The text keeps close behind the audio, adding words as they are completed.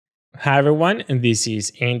Hi everyone, and this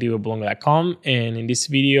is Andy with Blog.com, and in this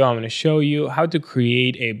video I'm going to show you how to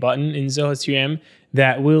create a button in Zoho CRM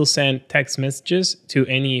that will send text messages to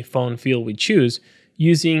any phone field we choose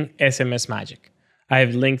using SMS Magic. I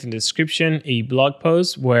have linked in the description a blog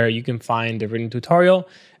post where you can find the written tutorial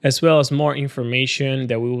as well as more information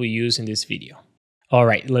that we will use in this video.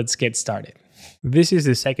 Alright, let's get started. This is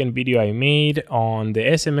the second video I made on the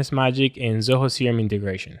SMS Magic and Zoho CRM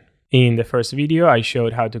integration. In the first video, I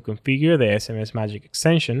showed how to configure the SMS Magic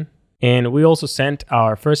extension, and we also sent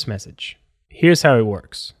our first message. Here's how it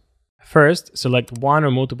works. First, select one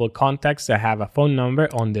or multiple contacts that have a phone number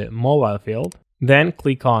on the mobile field, then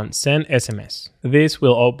click on Send SMS. This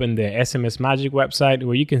will open the SMS Magic website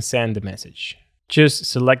where you can send the message. Just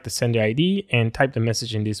select the sender ID and type the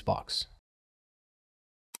message in this box.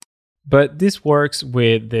 But this works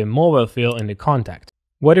with the mobile field in the contact.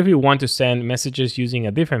 What if we want to send messages using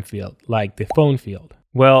a different field, like the phone field?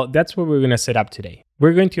 Well, that's what we're going to set up today.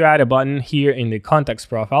 We're going to add a button here in the contacts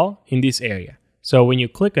profile in this area. So when you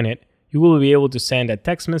click on it, you will be able to send a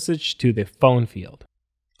text message to the phone field.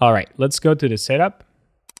 All right, let's go to the setup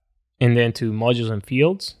and then to modules and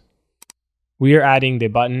fields. We are adding the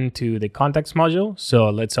button to the contacts module.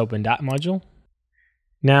 So let's open that module.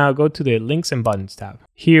 Now go to the Links and Buttons tab.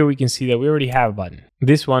 Here we can see that we already have a button.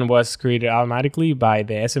 This one was created automatically by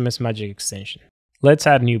the SMS Magic extension. Let's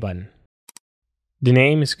add a new button. The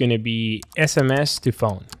name is going to be SMS to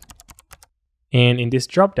phone. And in this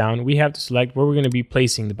dropdown, we have to select where we're going to be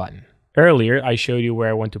placing the button. Earlier, I showed you where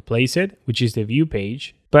I want to place it, which is the view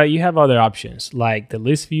page, but you have other options like the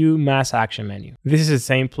list view mass action menu. This is the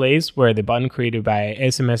same place where the button created by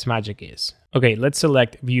SMS Magic is. Okay, let's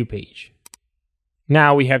select view page.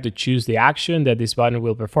 Now we have to choose the action that this button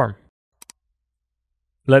will perform.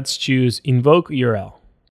 Let's choose Invoke URL.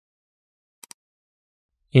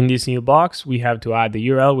 In this new box, we have to add the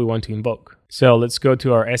URL we want to invoke. So let's go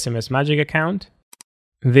to our SMS Magic account.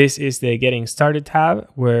 This is the Getting Started tab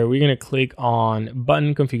where we're going to click on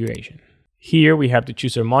Button Configuration. Here we have to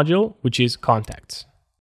choose our module, which is Contacts.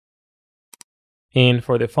 And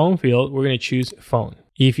for the phone field, we're going to choose Phone.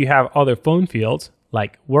 If you have other phone fields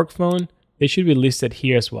like Work Phone, they should be listed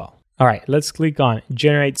here as well. All right, let's click on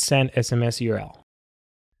Generate Send SMS URL.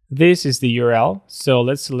 This is the URL, so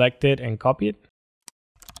let's select it and copy it.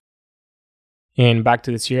 And back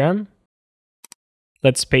to the CRM.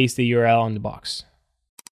 Let's paste the URL on the box.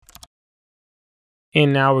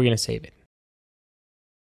 And now we're going to save it.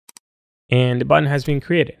 And the button has been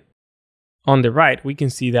created. On the right, we can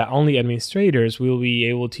see that only administrators will be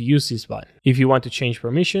able to use this button. If you want to change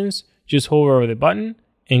permissions, just hover over the button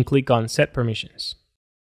and click on Set Permissions.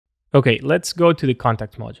 Okay, let's go to the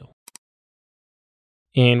Contact module.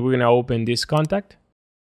 And we're going to open this contact.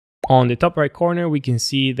 On the top right corner, we can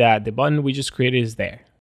see that the button we just created is there.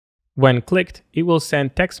 When clicked, it will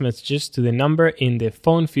send text messages to the number in the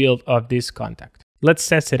phone field of this contact. Let's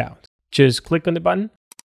test it out. Just click on the button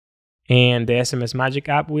and the SMS Magic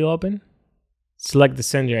app will open. Select the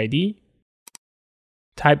sender ID.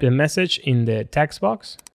 Type the message in the text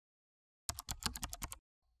box.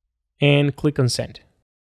 And click on Send.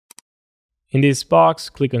 In this box,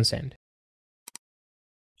 click on Send.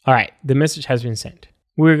 All right, the message has been sent.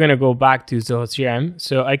 We're going to go back to Zoho CRM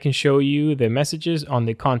so I can show you the messages on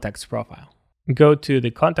the contacts profile. Go to the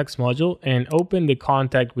contacts module and open the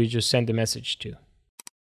contact we just sent the message to.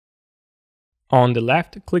 On the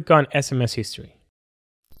left, click on SMS History.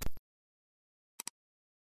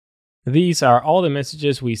 These are all the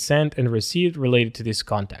messages we sent and received related to this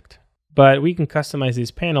contact. But we can customize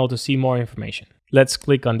this panel to see more information. Let's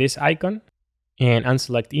click on this icon and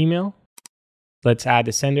unselect email. Let's add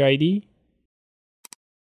the sender ID,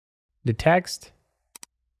 the text,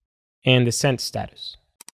 and the sent status.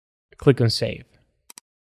 Click on Save.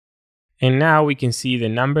 And now we can see the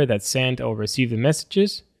number that sent or received the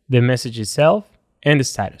messages, the message itself, and the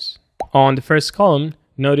status. On the first column,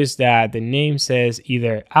 notice that the name says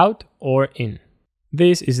either out or in.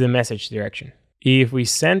 This is the message direction. If we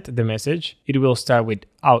sent the message, it will start with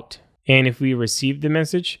out. And if we received the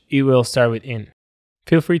message, it will start with in.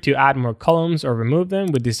 Feel free to add more columns or remove them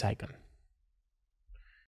with this icon.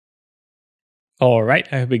 Alright,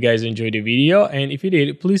 I hope you guys enjoyed the video, and if you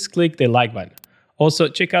did, please click the like button. Also,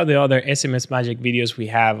 check out the other SMS Magic videos we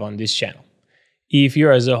have on this channel. If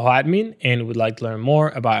you're a Zoho admin and would like to learn more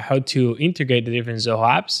about how to integrate the different Zoho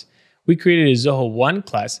apps, we created a Zoho 1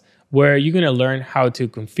 class where you're going to learn how to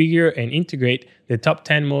configure and integrate the top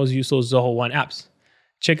 10 most useful Zoho 1 apps.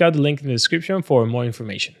 Check out the link in the description for more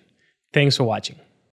information. Thanks for watching.